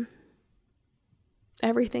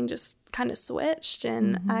everything just kind of switched.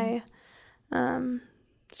 And I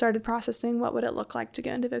started processing what would it look like to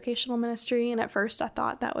go into vocational ministry. And at first I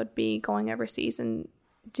thought that would be going overseas and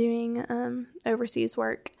doing overseas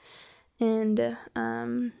work. And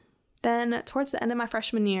then towards the end of my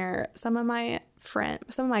freshman year, some of my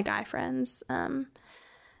guy friends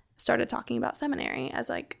started talking about seminary as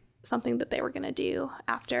like something that they were going to do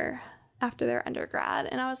after their undergrad.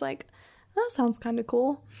 And I was like, that sounds kind of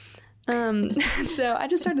cool. So I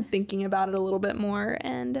just started thinking about it a little bit more,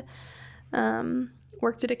 and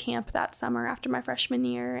worked at a camp that summer after my freshman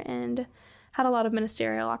year, and had a lot of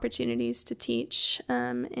ministerial opportunities to teach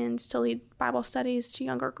and to lead Bible studies to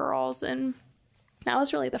younger girls. And that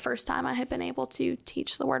was really the first time I had been able to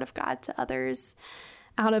teach the Word of God to others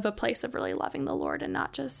out of a place of really loving the Lord, and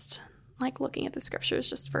not just like looking at the scriptures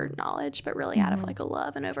just for knowledge, but really out of like a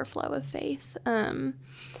love and overflow of faith.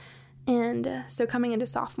 And so coming into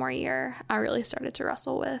sophomore year, I really started to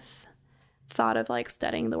wrestle with thought of like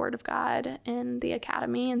studying the Word of God in the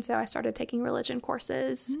academy. And so I started taking religion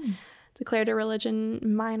courses, declared a religion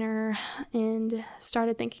minor, and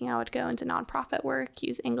started thinking I would go into nonprofit work,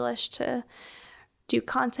 use English to do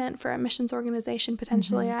content for a missions organization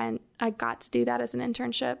potentially. I got to do that as an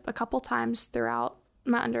internship a couple times throughout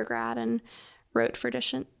my undergrad, and wrote for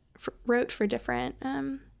different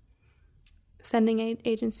sending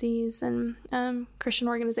agencies and Christian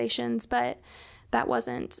organizations, but that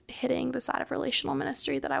wasn't hitting the side of relational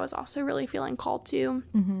ministry that I was also really feeling called to.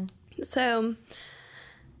 So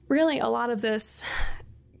really a lot of this,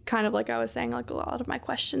 kind of like I was saying, like a lot of my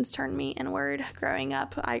questions turned me inward. Growing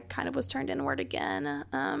up, I kind of was turned inward again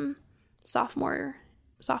sophomore,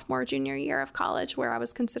 junior year of college, where I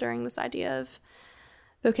was considering this idea of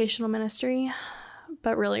vocational ministry,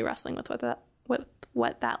 but really wrestling with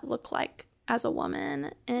what that looked like as a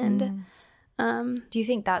woman. And do you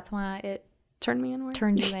think that's why it turned me inward?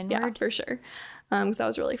 Turned you inward? Yeah, for sure. Because I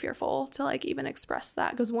was really fearful to like even express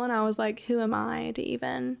that. Because one, I was like, who am I to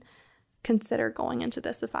even consider going into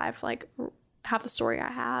this if I've like have the story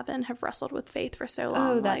I have and have wrestled with faith for so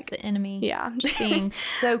long? Oh, that's the enemy. Yeah. Just being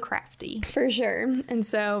so crafty. For sure. And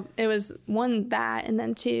so it was one, that, and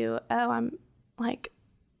then two, I'm like,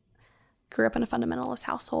 grew up in a fundamentalist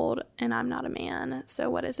household and I'm not a man. So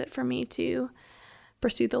what is it for me to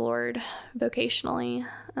pursue the Lord vocationally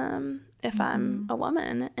if I'm a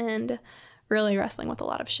woman? And really wrestling with a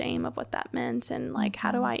lot of shame of what that meant, and like,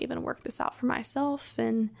 how do I even work this out for myself?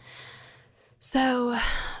 And so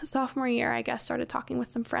sophomore year, I guess, started talking with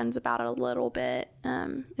some friends about it a little bit.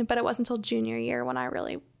 But it wasn't until junior year when I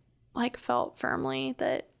really like felt firmly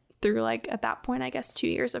that through like at that point, I guess 2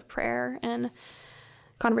 years of prayer and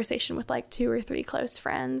conversation with like 2 or 3 close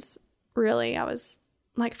friends, really, I was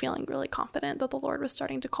like feeling really confident that the Lord was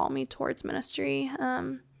starting to call me towards ministry.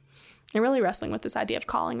 And really wrestling with this idea of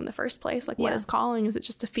calling in the first place. Like, what is calling? Is it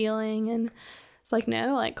just a feeling? And it's like,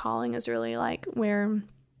 no, like calling is really like where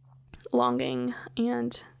longing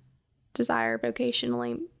and desire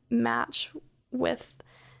vocationally match with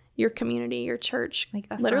your community, your church, like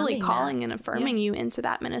literally calling and affirming you into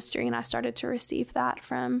that ministry. And I started to receive that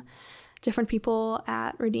from different people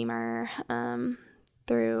at Redeemer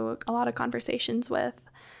through a lot of conversations with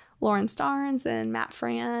Lauren Starnes and Matt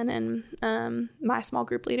Fran and my small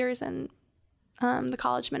group leaders and the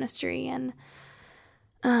college ministry. And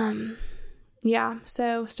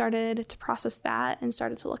so started to process that and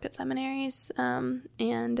started to look at seminaries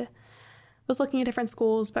and was looking at different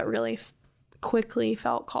schools, but really quickly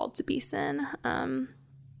felt called to Beeson.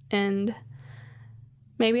 And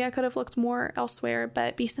maybe I could have looked more elsewhere,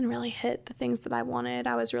 but Beeson really hit the things that I wanted.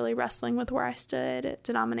 I was really wrestling with where I stood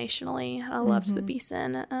denominationally. I loved that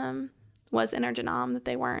Beeson was interdenom, that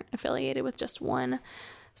they weren't affiliated with just one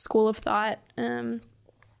school of thought.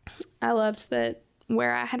 I loved that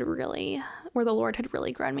where the Lord had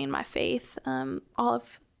really grown me in my faith. The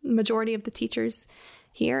majority of the teachers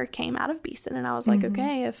here came out of Beeson, and I was like,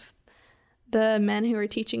 okay, if the men who are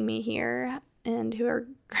teaching me here and who are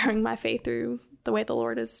growing my faith through the way the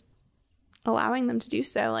Lord is allowing them to do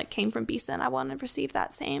so, like, came from Beeson, I want to receive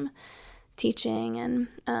that same teaching.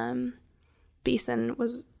 And Beeson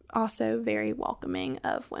was also very welcoming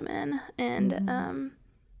of women and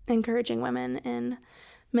encouraging women in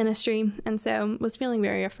ministry, and so was feeling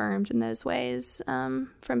very affirmed in those ways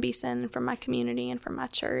from Beeson, from my community, and from my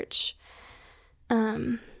church.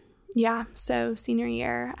 So senior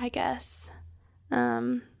year, I guess,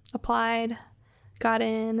 applied, got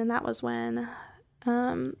in, and that was when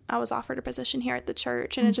I was offered a position here at the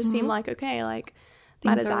church, and it just seemed like, okay, like,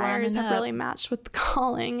 my desires have really matched with the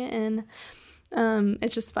calling. And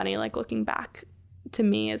it's just funny, like, looking back, to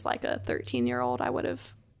me as like a 13-year-old, I would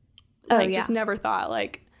have just never thought,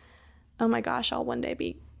 like, oh my gosh, I'll one day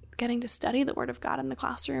be getting to study the Word of God in the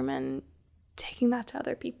classroom and taking that to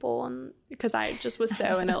other people. And because I just was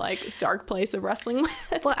so in a like dark place of wrestling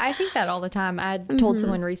with. Well, I think that all the time. I told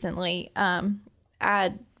someone recently,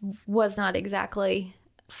 I was not exactly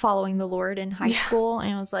following the Lord in high school,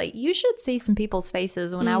 and I was like, you should see some people's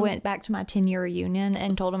faces when I went back to my 10-year reunion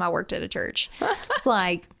and told them I worked at a church. It's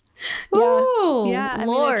like, ooh,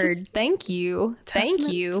 Lord, thank you,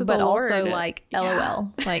 but also like,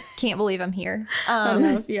 LOL, like, can't believe I'm here.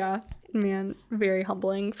 Man, very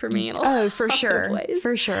humbling for me. For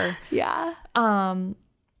sure. Yeah.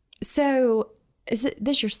 So is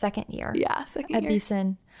this your second year? Yeah, second year at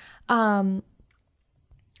Beeson.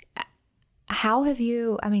 How have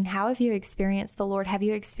you experienced the Lord? Have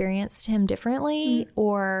you experienced him differently,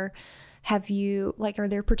 or have you, like, are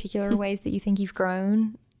there particular ways that you think you've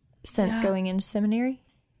grown since going into seminary?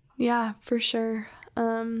 Yeah, for sure.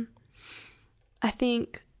 I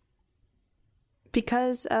think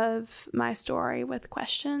because of my story with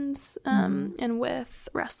questions and with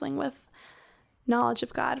wrestling with knowledge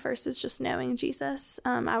of God versus just knowing Jesus,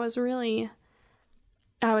 I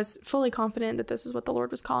was fully confident that this is what the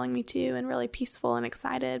Lord was calling me to, and really peaceful and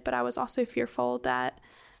excited. But I was also fearful that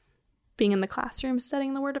being in the classroom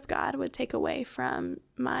studying the Word of God would take away from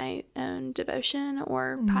my own devotion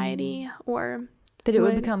or piety, or that it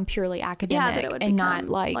would become purely academic, that it would and become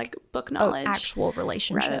not like book knowledge, actual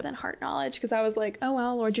relationship, rather than heart knowledge. Because I was like, oh,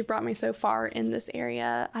 well, Lord, you brought me so far in this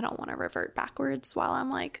area. I don't want to revert backwards while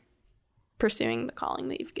I'm like pursuing the calling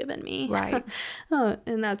that you've given me. Right.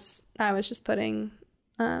 And I was just putting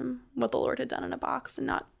what the Lord had done in a box and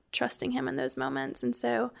not trusting him in those moments. And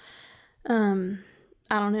so,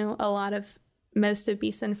 I don't know, most of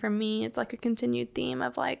Beeson for me, it's like a continued theme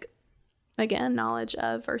of, like, again, knowledge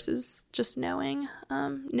of versus just knowing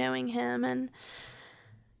him. And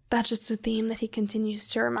that's just a theme that he continues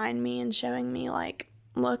to remind me and showing me, like,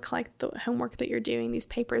 look, like, the homework that you're doing, these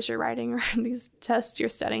papers you're writing, or these tests you're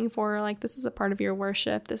studying for, like, this is a part of your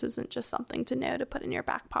worship. This isn't just something to know to put in your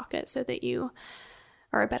back pocket so that you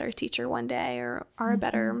are a better teacher one day, or are a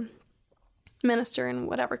better minister in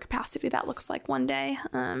whatever capacity that looks like one day.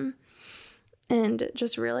 And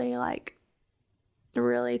just really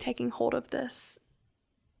taking hold of this,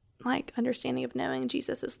 like, understanding of knowing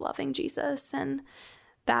Jesus is loving Jesus. And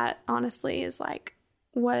that honestly is, like,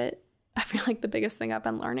 what I feel like the biggest thing I've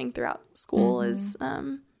been learning throughout school is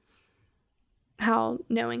how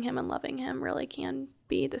knowing him and loving him really can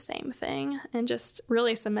be the same thing, and just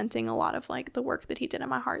really cementing a lot of, like, the work that he did in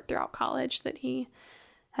my heart throughout college that he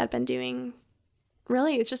had been doing.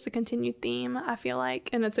 Really, it's just a continued theme, I feel like.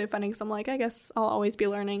 And it's so funny because I'm like, I guess I'll always be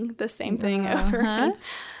learning the same thing over and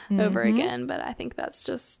over again. But I think that's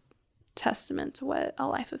just testament to what a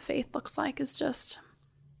life of faith looks like, is just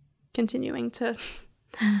continuing to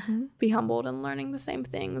be humbled and learning the same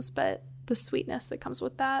things, but the sweetness that comes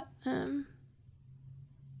with that.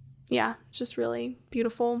 It's just really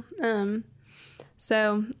beautiful.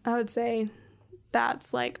 So I would say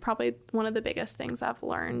that's, like, probably one of the biggest things I've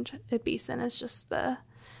learned at Beeson, is just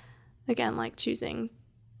choosing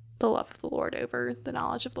the love of the Lord over the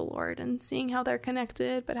knowledge of the Lord, and seeing how they're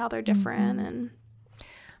connected, but how they're different. And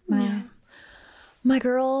my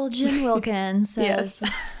girl Jen Wilkin says,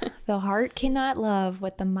 the heart cannot love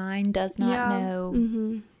what the mind does not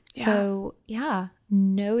know. So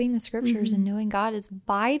knowing the scriptures and knowing God is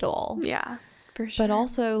vital. Yeah, for sure. But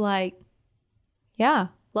also, like,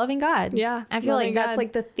 loving God. Yeah. I feel like that's God.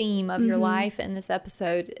 Like the theme of your life in this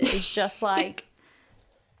episode is just like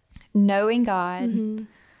knowing God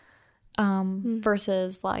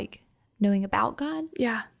versus like knowing about God.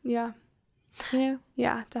 Yeah. Yeah. You know?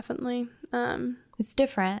 Yeah, definitely. It's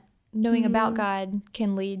different. Knowing about God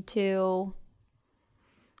can lead to,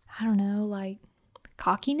 I don't know, like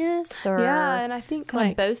cockiness or and I think kind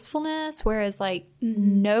like of boastfulness, whereas like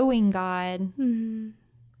knowing God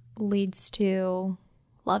leads to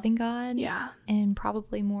loving God. Yeah. And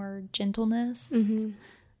probably more gentleness.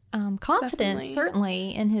 Confidence, Definitely.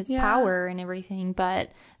 certainly, in his power and everything,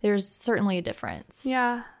 but there's certainly a difference.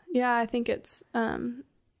 Yeah. Yeah, I think it's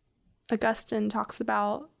Augustine talks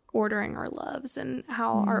about ordering our loves and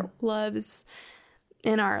how our loves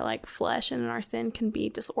in our like flesh and in our sin can be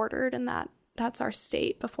disordered, and that's our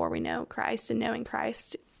state before we know Christ. And knowing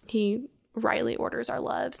Christ, he rightly orders our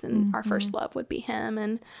loves, and our first love would be him.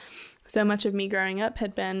 And so much of me growing up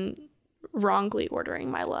had been wrongly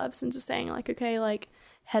ordering my loves and just saying like, okay, like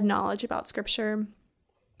head knowledge about scripture,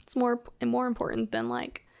 it's more important than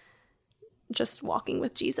like just walking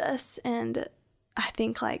with Jesus. And I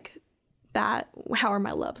think like that, how are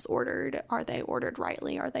my loves ordered? Are they ordered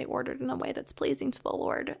rightly? Are they ordered in a way that's pleasing to the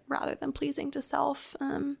Lord rather than pleasing to self?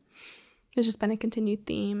 It's just been a continued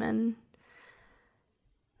theme and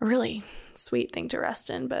a really sweet thing to rest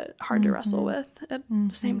in, but hard to wrestle with at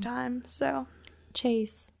the same time. So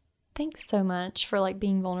Chase, thanks so much for like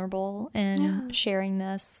being vulnerable and sharing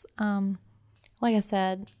this. Like I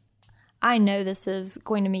said, I know this is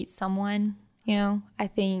going to meet someone, you know. I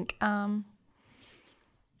think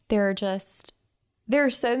there are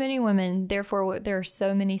so many women, therefore there are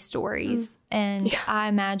so many stories. And I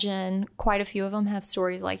imagine quite a few of them have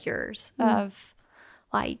stories like yours of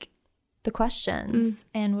like the questions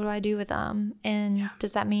and what do I do with them? And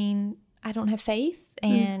does that mean I don't have faith?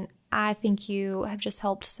 And I think you have just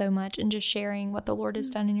helped so much in just sharing what the Lord has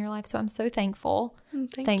done in your life. So I'm so thankful.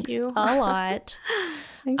 Thanks you a lot.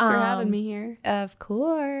 Thanks for having me here. Of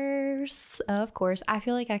course. I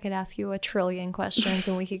feel like I could ask you a trillion questions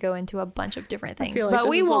and we could go into a bunch of different things. I feel like but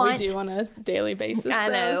this we is want what we do on a daily basis. I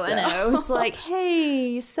know. It's like,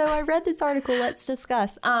 hey, so I read this article. Let's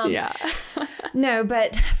discuss. No,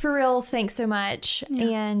 but for real, thanks so much.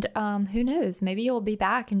 And who knows? Maybe you'll be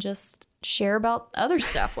back and just share about other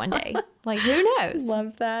stuff one day. Like, who knows?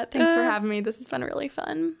 Love that. Thanks for having me. This has been really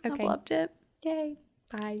fun. Okay. I've loved it. Yay.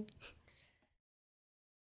 Bye.